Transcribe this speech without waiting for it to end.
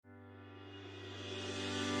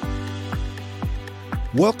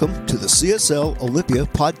Welcome to the CSL Olympia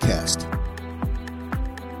podcast.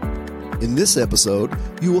 In this episode,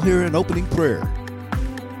 you will hear an opening prayer,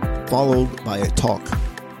 followed by a talk.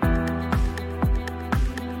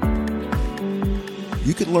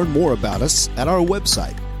 You can learn more about us at our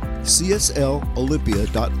website,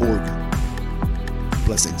 cslolympia.org.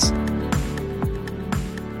 Blessings.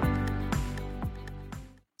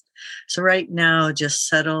 So right now, just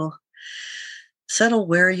settle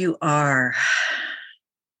where you are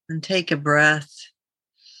and take a breath.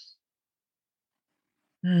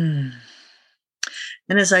 And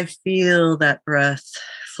as I feel that breath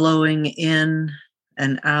flowing in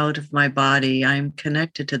and out of my body, I'm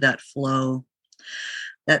connected to that flow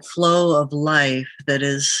of life that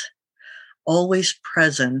is always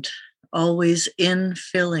present, always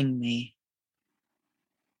infilling me.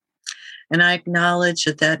 And I acknowledge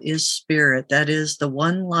that that is spirit, that is the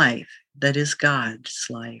one life that is God's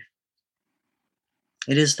life.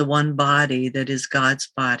 It is the one body that is God's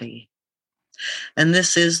body. And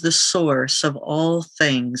this is the source of all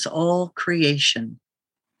things, all creation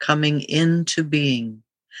coming into being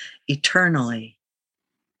eternally.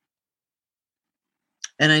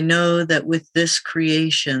 And I know that with this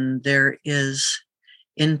creation, there is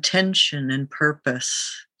intention and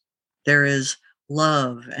purpose. There is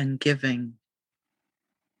love and giving.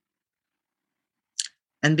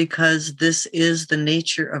 And because this is the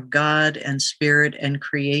nature of God and spirit and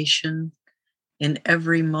creation in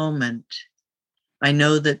every moment, I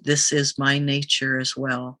know that this is my nature as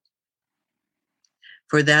well.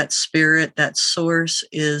 For that spirit, that source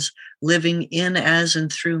is living in, as,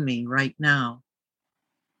 and through me right now,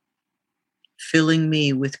 filling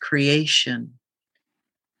me with creation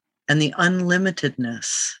and the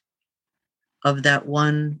unlimitedness of that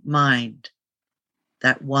one mind,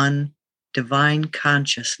 that one divine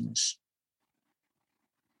consciousness.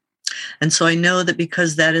 And so I know that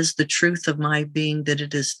because that is the truth of my being, that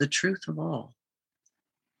it is the truth of all.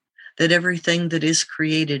 That everything that is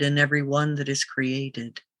created and every one that is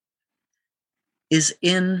created is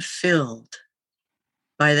infilled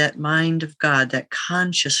by that mind of God, that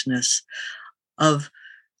consciousness of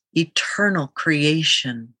eternal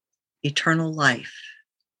creation, eternal life.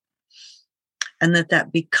 And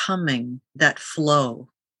that becoming, that flow,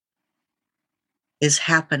 is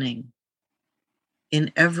happening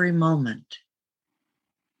in every moment.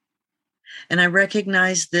 And I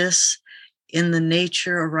recognize this in the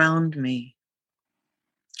nature around me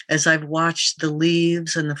as I've watched the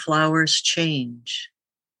leaves and the flowers change,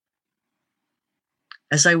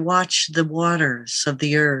 as I watch the waters of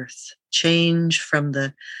the earth change from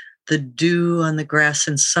the dew on the grass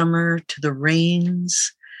in summer to the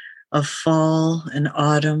rains of fall and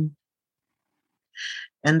autumn.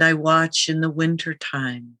 And I watch in the winter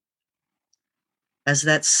time as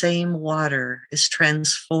that same water is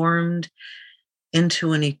transformed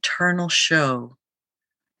into an eternal show,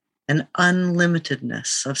 an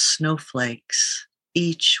unlimitedness of snowflakes,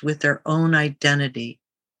 each with their own identity,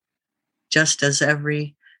 just as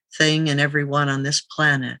everything and everyone on this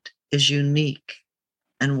planet is unique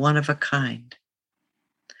and one of a kind.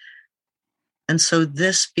 And so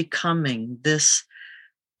this becoming, this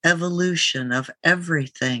evolution of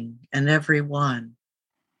everything and everyone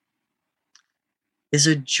is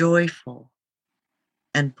a joyful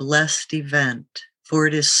and blessed event, for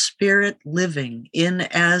it is spirit living in,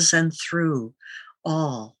 as, and through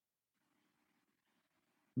all,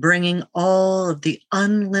 bringing all of the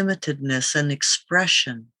unlimitedness and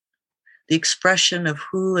expression, the expression of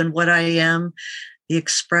who and what I am, the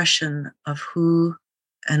expression of who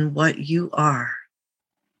and what you are,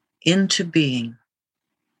 into being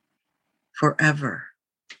forever.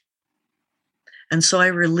 And so I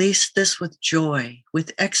release this with joy,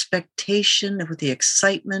 with expectation, with the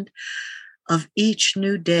excitement of each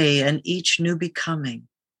new day and each new becoming,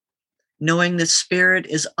 knowing that spirit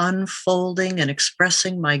is unfolding and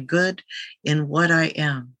expressing my good in what I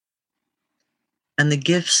am, and the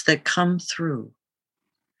gifts that come through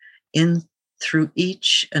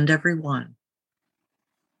each and every one.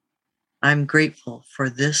 I'm grateful for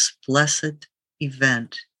this blessed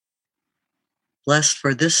event. Blessed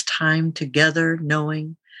for this time together,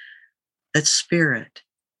 knowing that spirit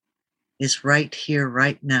is right here,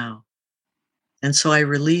 right now. And so I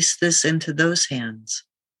release this into those hands,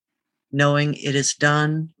 knowing it is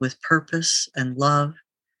done with purpose and love.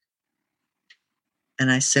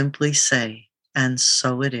 And I simply say, and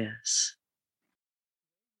so it is.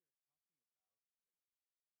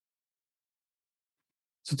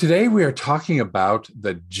 So today we are talking about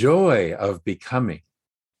the joy of becoming.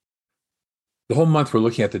 The whole month we're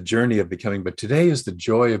looking at the journey of becoming, but today is the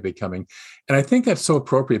joy of becoming. And I think that's so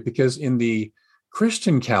appropriate because in the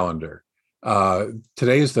Christian calendar,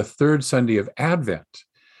 today is the third Sunday of Advent.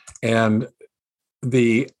 And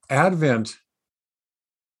the Advent,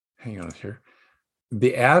 hang on here,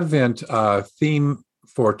 the Advent theme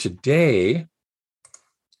for today,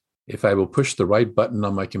 if I will push the right button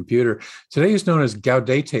on my computer, today is known as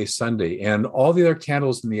Gaudete Sunday, and all the other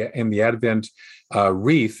candles in the Advent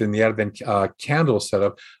wreath, in the Advent candle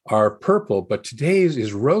setup, are purple, but today's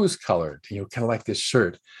is rose-colored, kind of like this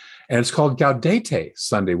shirt. And it's called Gaudete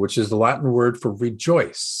Sunday, which is the Latin word for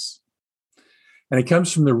rejoice. And it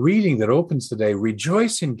comes from the reading that opens today,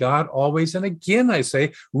 rejoice in God always, and again I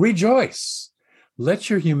say, rejoice. Let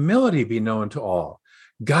your humility be known to all.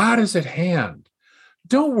 God is at hand.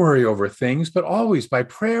 Don't worry over things, but always by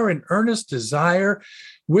prayer and earnest desire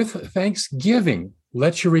with thanksgiving,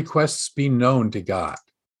 let your requests be known to God.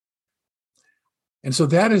 And so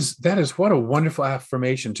that is what a wonderful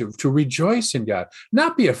affirmation to rejoice in God,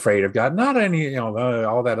 not be afraid of God, not any,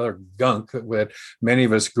 all that other gunk that many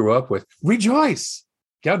of us grew up with. Rejoice,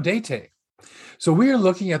 Gaudete. So we are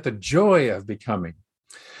looking at the joy of becoming.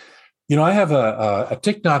 I have a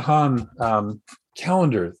Thich Nhat Hanh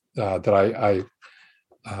calendar that I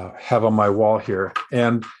have on my wall here.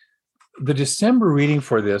 And the December reading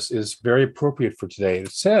for this is very appropriate for today.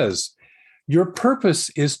 It says, your purpose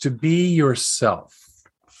is to be yourself.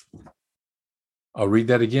 I'll read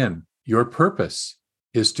that again. Your purpose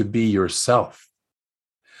is to be yourself.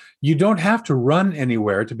 You don't have to run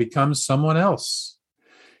anywhere to become someone else.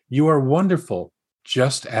 You are wonderful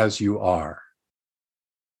just as you are.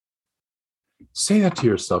 Say that to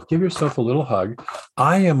yourself. Give yourself a little hug.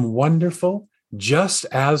 I am wonderful just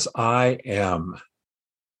as I am.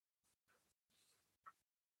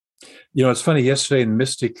 It's funny. Yesterday in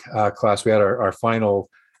Mystic class, we had our final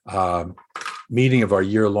meeting of our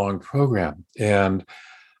year-long program. And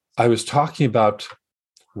I was talking about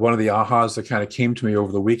one of the ahas that kind of came to me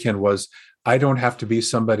over the weekend was, I don't have to be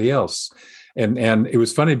somebody else. And it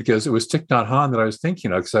was funny because it was Thich Nhat Hanh that I was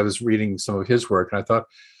thinking of, because I was reading some of his work. And I thought,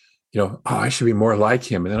 I should be more like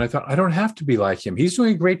him. And then I thought, I don't have to be like him. He's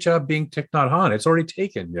doing a great job being Thich Nhat Hanh. It's already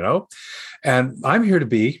taken, And I'm here to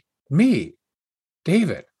be me,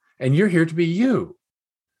 David. And you're here to be you,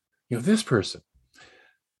 this person.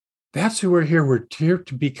 That's who we're here. We're here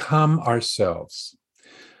to become ourselves.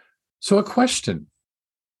 So a question.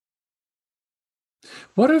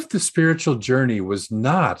 What if the spiritual journey was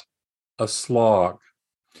not a slog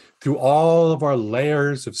through all of our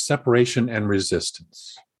layers of separation and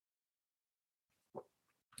resistance?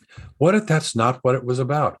 What if that's not what it was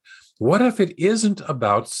about? What if it isn't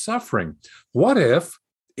about suffering? What if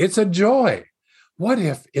it's a joy? What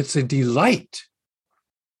if it's a delight?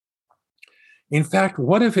 In fact,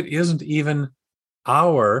 what if it isn't even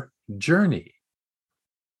our journey?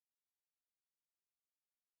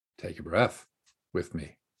 Take a breath with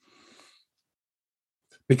me.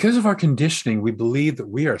 Because of our conditioning, we believe that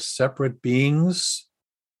we are separate beings,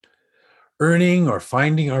 earning or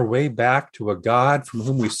finding our way back to a God from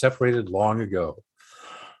whom we separated long ago.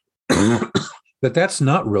 But that's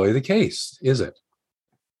not really the case, is it?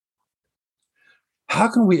 How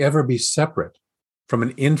can we ever be separate from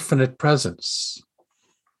an infinite presence?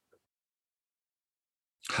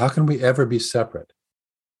 How can we ever be separate?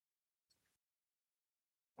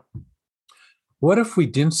 What if we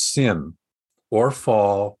didn't sin or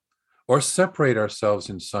fall or separate ourselves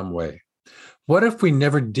in some way? What if we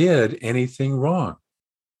never did anything wrong?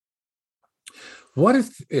 What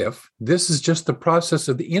if this is just the process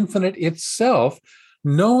of the infinite itself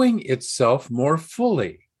knowing itself more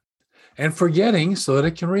fully and forgetting so that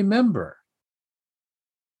it can remember?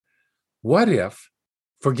 What if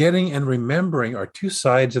forgetting and remembering are two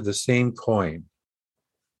sides of the same coin?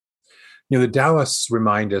 The Taoists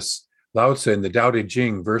remind us, Lao Tzu in the Tao Te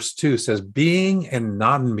Ching, verse 2 says, being and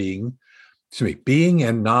non-being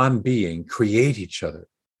create each other.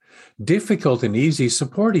 Difficult and easy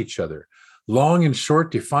support each other. Long and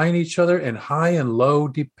short define each other, and high and low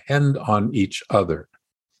depend on each other.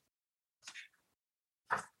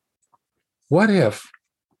 What if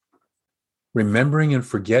remembering and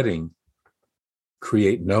forgetting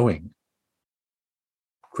create knowing,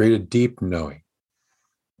 create a deep knowing?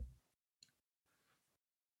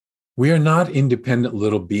 We are not independent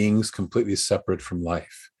little beings completely separate from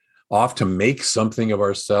life, off to make something of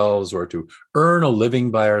ourselves or to earn a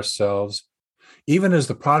living by ourselves. Even as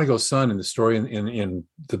the prodigal son in the story in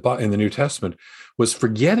the New Testament was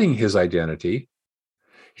forgetting his identity,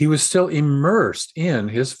 he was still immersed in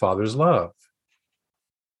his Father's love.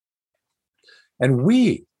 And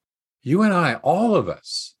we, you and I, all of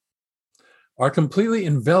us, are completely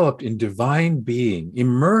enveloped in divine being,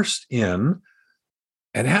 immersed in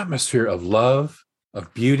an atmosphere of love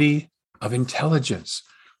of beauty, of intelligence.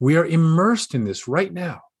 We are immersed in this right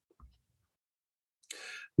now.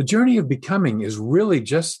 The journey of becoming is really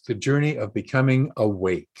just the journey of becoming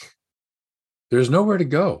awake. There's nowhere to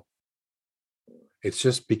go. It's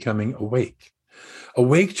just becoming awake.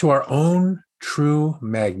 Awake to our own true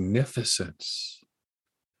magnificence.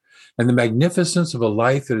 And the magnificence of a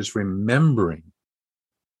life that is remembering.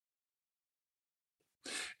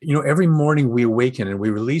 You know, every morning we awaken and we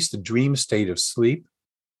release the dream state of sleep.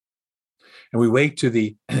 And we wake to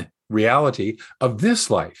the reality of this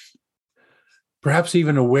life. Perhaps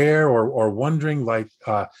even aware or wondering, like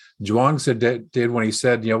Zhuangzi did when he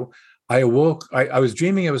said, you know, I awoke, I was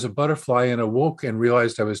dreaming I was a butterfly and awoke and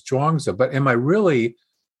realized I was Zhuangzi. But am I really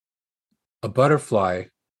a butterfly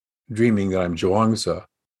dreaming that I'm Zhuangzi?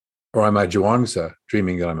 Or am I Zhuangzi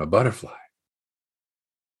dreaming that I'm a butterfly?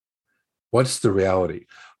 What's the reality?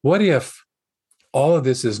 What if all of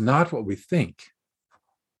this is not what we think?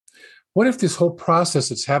 What if this whole process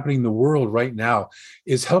that's happening in the world right now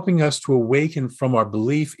is helping us to awaken from our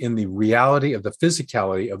belief in the reality of the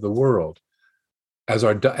physicality of the world as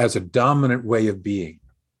a dominant way of being?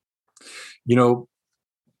 You know,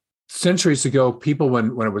 centuries ago, people,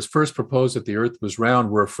 when it was first proposed that the earth was round,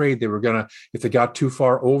 were afraid they were going to, if they got too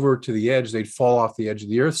far over to the edge, they'd fall off the edge of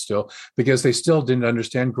the earth still, because they still didn't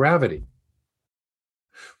understand gravity.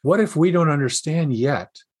 What if we don't understand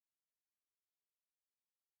yet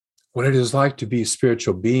what it is like to be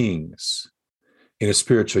spiritual beings in a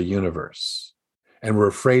spiritual universe, and we're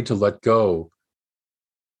afraid to let go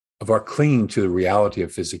of our clinging to the reality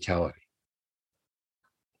of physicality?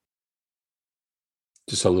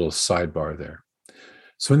 Just a little sidebar there.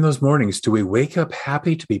 So in those mornings, do we wake up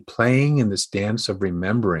happy to be playing in this dance of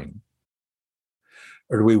remembering?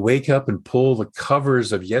 Or do we wake up and pull the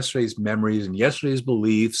covers of yesterday's memories and yesterday's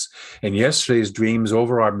beliefs and yesterday's dreams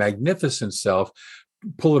over our magnificent self,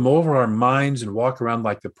 pull them over our minds and walk around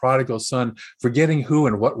like the prodigal son, forgetting who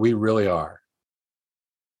and what we really are?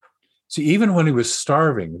 See, even when he was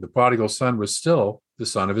starving, the prodigal son was still the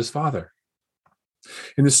son of his father.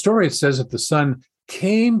 In the story, it says that the son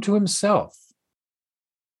came to himself.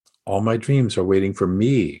 All my dreams are waiting for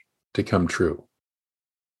me to come true.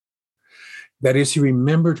 That is, he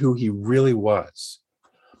remembered who he really was.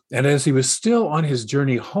 And as he was still on his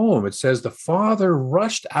journey home, it says the father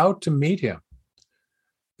rushed out to meet him.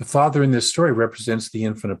 The father in this story represents the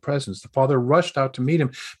infinite presence. The father rushed out to meet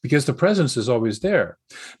him because the presence is always there.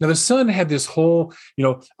 Now, the son had this whole,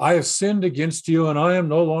 I have sinned against you and I am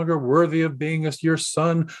no longer worthy of being your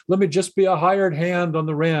son. Let me just be a hired hand on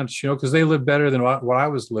the ranch, because they live better than what I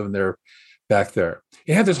was living there back there.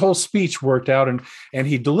 He had this whole speech worked out and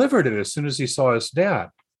he delivered it as soon as he saw his dad.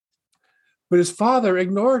 But his father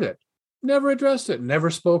ignored it, never addressed it, never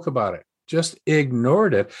spoke about it. Just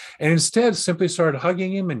ignored it, and instead simply started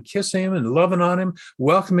hugging him and kissing him and loving on him,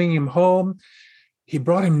 welcoming him home. He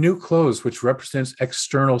brought him new clothes, which represents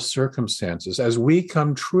external circumstances. As we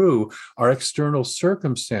come true, our external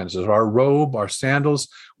circumstances, our robe, our sandals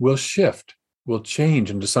will shift, will change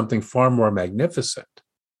into something far more magnificent.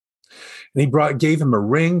 And he gave him a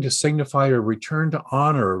ring to signify a return to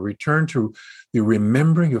honor, a return to the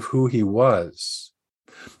remembering of who he was.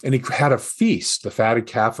 And he had a feast, the fatted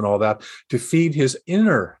calf and all that, to feed his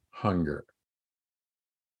inner hunger.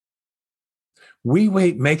 We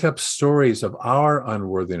make up stories of our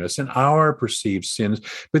unworthiness and our perceived sins,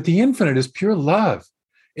 but the infinite is pure love.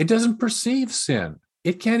 It doesn't perceive sin.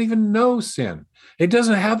 It can't even know sin. It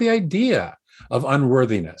doesn't have the idea of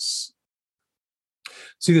unworthiness.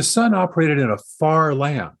 See, the son operated in a far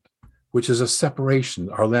land, which is a separation,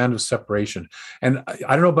 our land of separation. And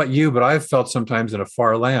I don't know about you, but I've felt sometimes in a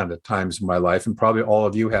far land at times in my life, and probably all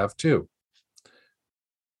of you have too.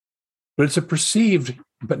 But it's a perceived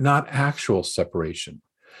but not actual separation.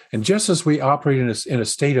 And just as we operate in a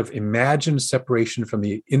state of imagined separation from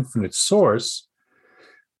the infinite source,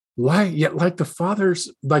 like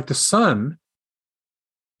the son,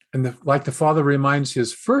 and like the father reminds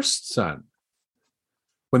his first son,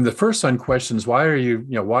 when the first son questions, why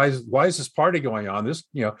is this party going on?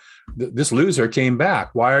 This loser came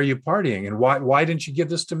back. Why are you partying? And why didn't you give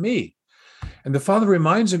this to me? And the father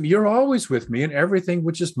reminds him, you're always with me, and everything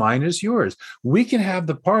which is mine is yours. We can have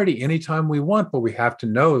the party anytime we want, but we have to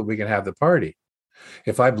know that we can have the party.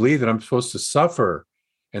 If I believe that I'm supposed to suffer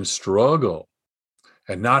and struggle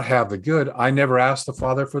and not have the good, I never ask the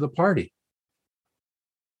father for the party.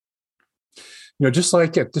 Just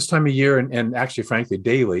like at this time of year, and actually, frankly,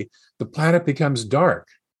 daily, the planet becomes dark.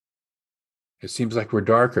 It seems like we're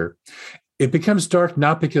darker. It becomes dark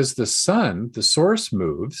not because the sun, the source,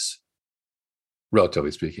 moves, relatively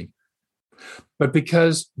speaking, but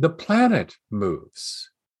because the planet moves.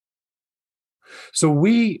 So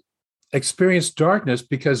we experience darkness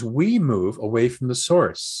because we move away from the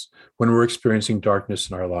source when we're experiencing darkness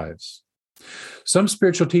in our lives. Some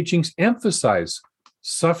spiritual teachings emphasize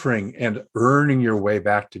suffering and earning your way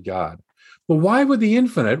back to God. Well, why would the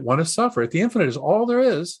infinite want to suffer? If the infinite is all there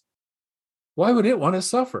is, why would it want to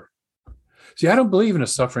suffer? See, I don't believe in a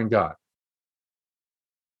suffering God.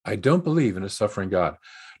 I don't believe in a suffering God,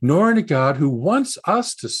 nor in a God who wants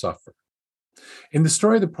us to suffer. In the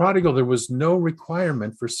story of the prodigal, there was no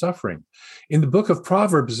requirement for suffering. In the book of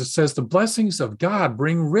Proverbs, it says, the blessings of God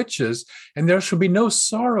bring riches, and there shall be no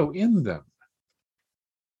sorrow in them.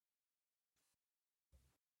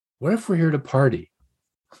 What if we're here to party?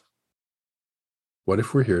 What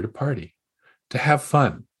if we're here to party, to have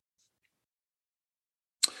fun?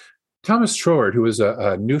 Thomas Troward, who was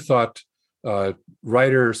a New Thought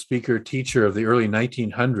writer, speaker, teacher of the early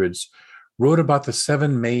 1900s, wrote about the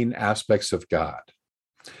 7 main aspects of God.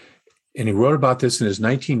 And he wrote about this in his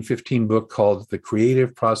 1915 book called The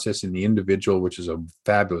Creative Process in the Individual, which is a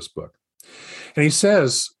fabulous book. And he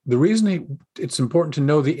says the reason it's important to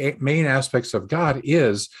know the main aspects of God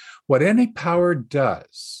is what any power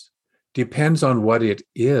does depends on what it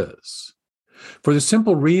is, for the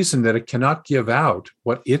simple reason that it cannot give out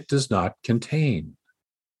what it does not contain.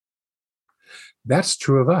 That's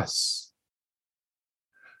true of us.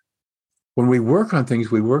 When we work on things,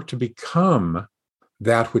 we work to become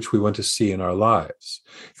that which we want to see in our lives.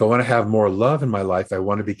 If I want to have more love in my life, I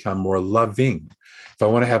want to become more loving. If I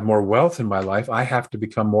want to have more wealth in my life, I have to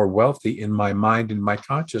become more wealthy in my mind and my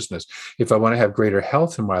consciousness. If I want to have greater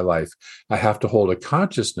health in my life, I have to hold a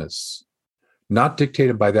consciousness, not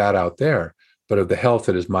dictated by that out there, but of the health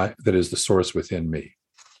that is the source within me.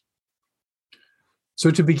 So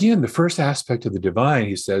to begin, the first aspect of the divine,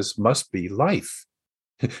 he says, must be life.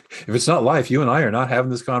 If it's not life, you and I are not having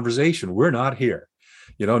this conversation. We're not here.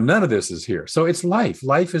 None of this is here. So it's life.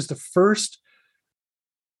 Life is the first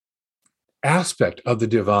aspect of the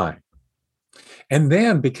divine. And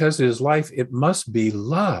then, because it is life, it must be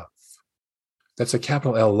love. That's a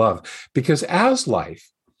capital L, love. Because as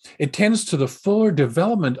life, it tends to the fuller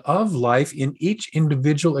development of life in each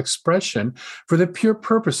individual expression for the pure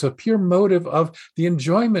purpose, a pure motive of the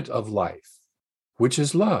enjoyment of life, which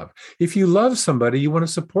is love. If you love somebody, you want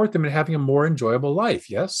to support them in having a more enjoyable life,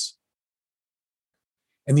 yes?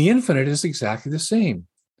 And the infinite is exactly the same.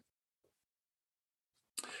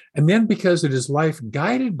 And then, because it is life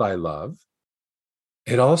guided by love,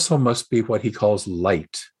 it also must be what he calls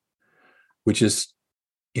light, which is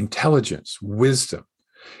intelligence, wisdom.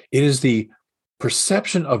 It is the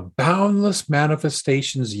perception of boundless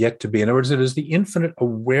manifestations yet to be. In other words, it is the infinite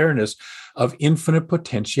awareness of infinite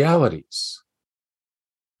potentialities.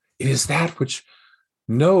 It is that which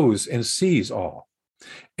knows and sees all.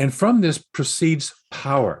 And from this proceeds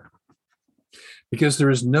power. Because there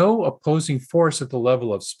is no opposing force at the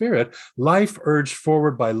level of spirit, life urged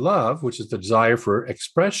forward by love, which is the desire for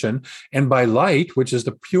expression, and by light, which is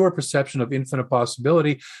the pure perception of infinite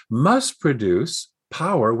possibility, must produce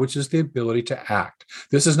power, which is the ability to act.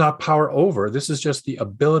 This is not power over, this is just the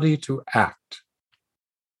ability to act.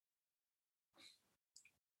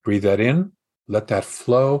 Breathe that in, let that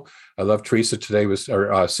flow. I love Susan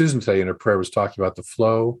today in her prayer was talking about the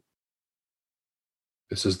flow.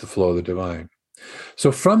 This is the flow of the divine.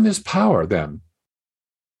 So from this power, then,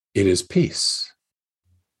 it is peace,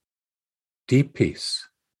 deep peace,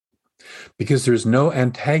 because there's no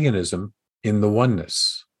antagonism in the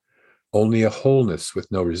oneness, only a wholeness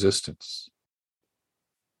with no resistance.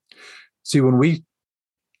 See, when we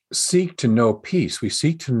seek to know peace, we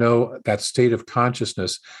seek to know that state of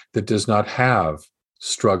consciousness that does not have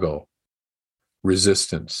struggle,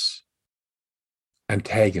 resistance,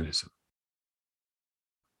 antagonism.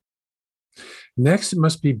 Next, it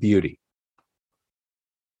must be beauty,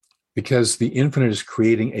 because the infinite is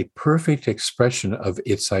creating a perfect expression of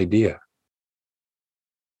its idea.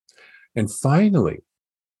 And finally,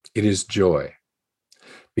 it is joy,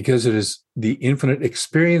 because it is the infinite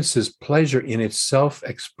experiences pleasure in its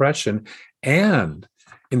self-expression and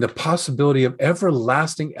in the possibility of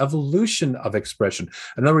everlasting evolution of expression.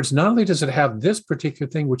 In other words, not only does it have this particular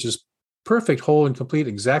thing, which is perfect, whole, and complete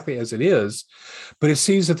exactly as it is, but it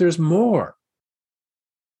sees that there's more.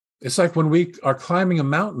 It's like when we are climbing a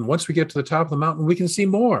mountain, once we get to the top of the mountain, we can see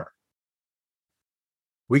more.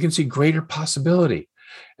 We can see greater possibility.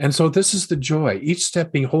 And so this is the joy, each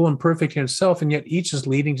step being whole and perfect in itself, and yet each is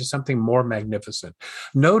leading to something more magnificent.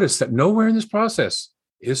 Notice that nowhere in this process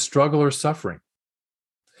is struggle or suffering,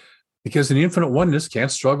 because an infinite oneness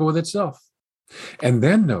can't struggle with itself. And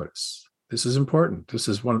then notice This is important. This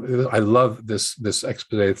is I love this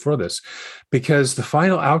expose for this, because the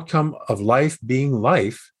final outcome of life being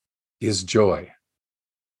life is joy.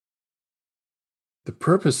 The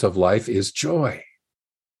purpose of life is joy.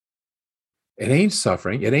 It ain't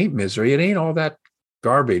suffering. It ain't misery. It ain't all that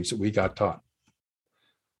garbage that we got taught.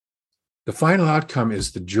 The final outcome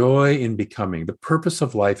is the joy in becoming. The purpose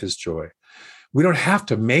of life is joy. We don't have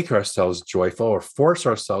to make ourselves joyful or force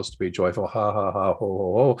ourselves to be joyful. Ha, ha, ha, ho,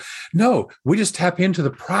 ho, ho. No, we just tap into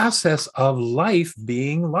the process of life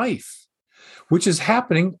being life, which is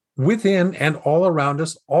happening within and all around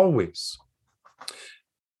us always.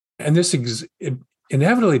 And this it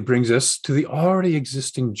inevitably brings us to the already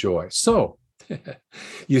existing joy. So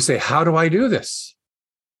you say, how do I do this?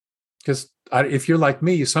 Because if you're like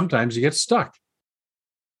me, sometimes you get stuck.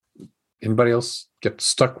 Anybody else get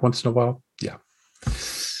stuck once in a while? Yeah.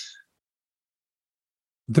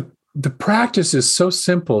 The practice is so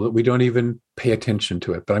simple that we don't even pay attention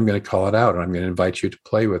to it, but I'm going to call it out and I'm going to invite you to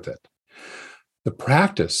play with it. The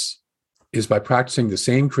practice is by practicing the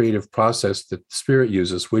same creative process that the Spirit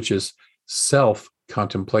uses, which is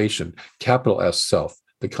self-contemplation, capital S, self,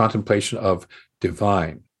 the contemplation of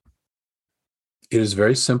divine. It is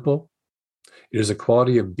very simple. It is a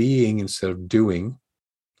quality of being instead of doing.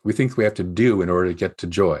 We think we have to do in order to get to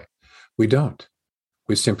joy. We don't.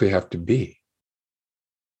 We simply have to be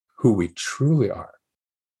who we truly are.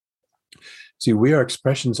 See, we are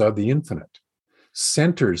expressions of the infinite,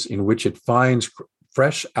 centers in which it finds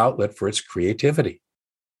fresh outlet for its creativity.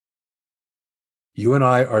 You and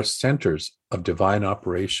I are centers of divine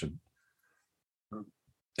operation.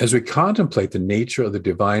 As we contemplate the nature of the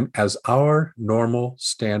divine as our normal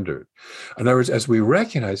standard, in other words, as we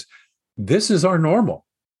recognize this is our normal,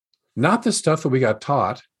 not the stuff that we got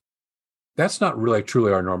taught. That's not really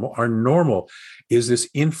truly our normal. Our normal is this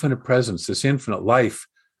infinite presence, this infinite life,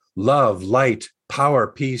 love, light, power,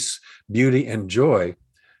 peace, beauty, and joy.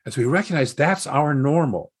 As we recognize that's our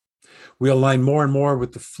normal, we align more and more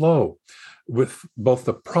with the flow, with both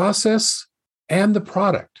the process and the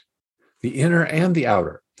product, the inner and the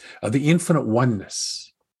outer, of the infinite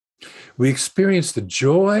oneness. We experience the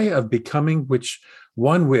joy of becoming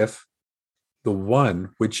one with the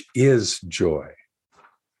one which is joy.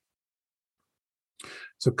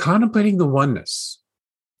 So contemplating the oneness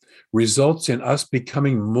results in us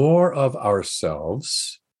becoming more of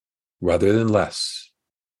ourselves rather than less.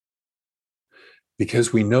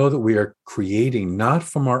 Because we know that we are creating not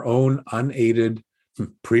from our own unaided,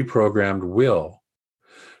 pre-programmed will,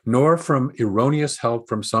 nor from erroneous help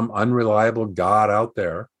from some unreliable God out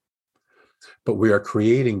there, but we are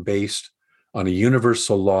creating based on a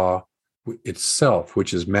universal law itself,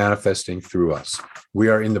 which is manifesting through us. We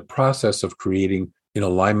are in the process of creating in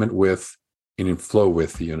alignment with and in flow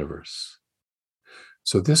with the universe.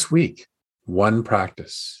 So this week, one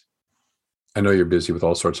practice. I know you're busy with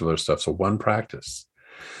all sorts of other stuff, so one practice.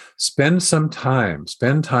 Spend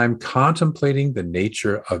time contemplating the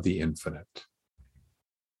nature of the infinite.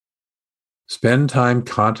 Spend time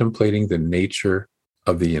contemplating the nature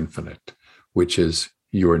of the infinite, which is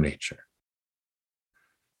your nature.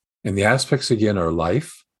 And the aspects again are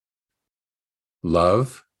life,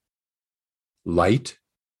 love, light,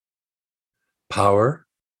 power,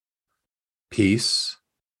 peace,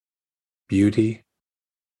 beauty,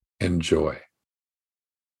 and joy.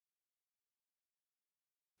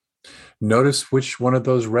 Notice which one of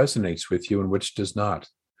those resonates with you and which does not.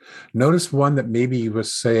 Notice one that maybe you would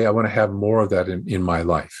say, I want to have more of that in my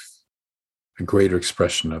life, a greater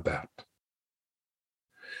expression of that.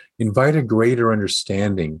 Invite a greater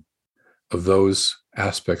understanding of those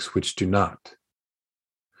aspects which do not.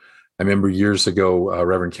 I remember years ago,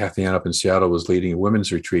 Reverend Kathy Ann up in Seattle was leading a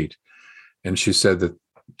women's retreat, and she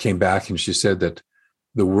came back and she said that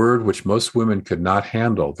the word which most women could not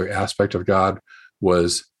handle, the aspect of God,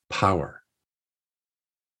 was power.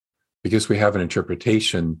 Because we have an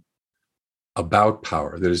interpretation about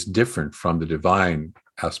power that is different from the divine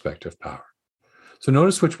aspect of power. So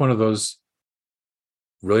notice which one of those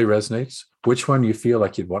really resonates, which one you feel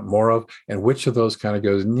like you'd want more of, and which of those kind of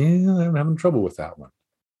goes, yeah, I'm having trouble with that one.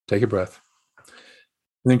 Take a breath.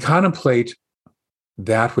 And then contemplate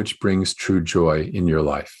that which brings true joy in your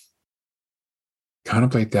life.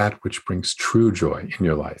 Contemplate that which brings true joy in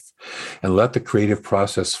your life. And let the creative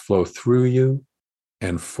process flow through you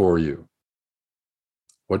and for you.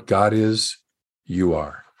 What God is, you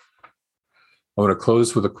are. I want to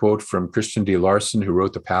close with a quote from Christian D. Larson, who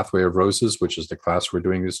wrote The Pathway of Roses, which is the class we're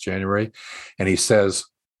doing this January. And he says,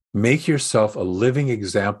 make yourself a living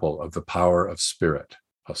example of the power of spirit.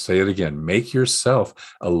 I'll say it again. Make yourself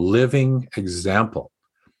a living example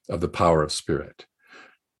of the power of spirit.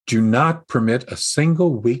 Do not permit a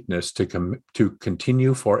single weakness to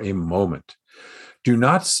continue for a moment. Do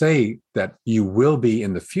not say that you will be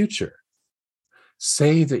in the future.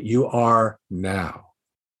 Say that you are now.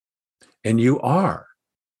 And you are,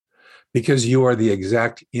 because you are the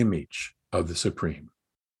exact image of the Supreme.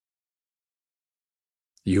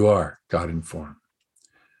 You are God in form.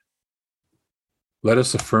 Let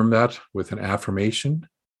us affirm that with an affirmation.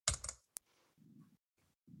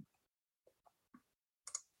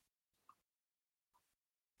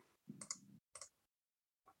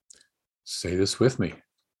 Say this with me.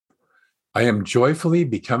 I am joyfully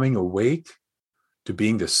becoming awake to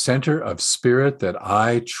being the center of spirit that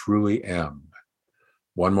I truly am.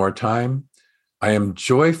 One more time. I am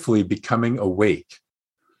joyfully becoming awake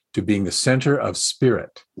to being the center of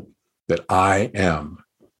spirit that I am,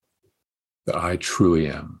 that I truly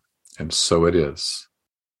am. And so it is.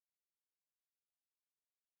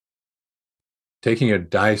 Taking a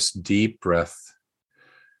nice deep breath,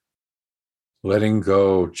 letting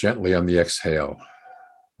go gently on the exhale,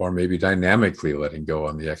 or maybe dynamically letting go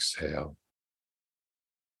on the exhale.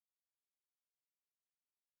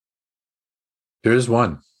 There is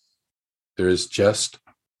one. There is just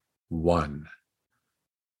one.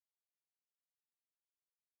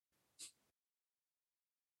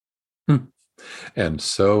 And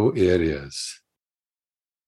so it is.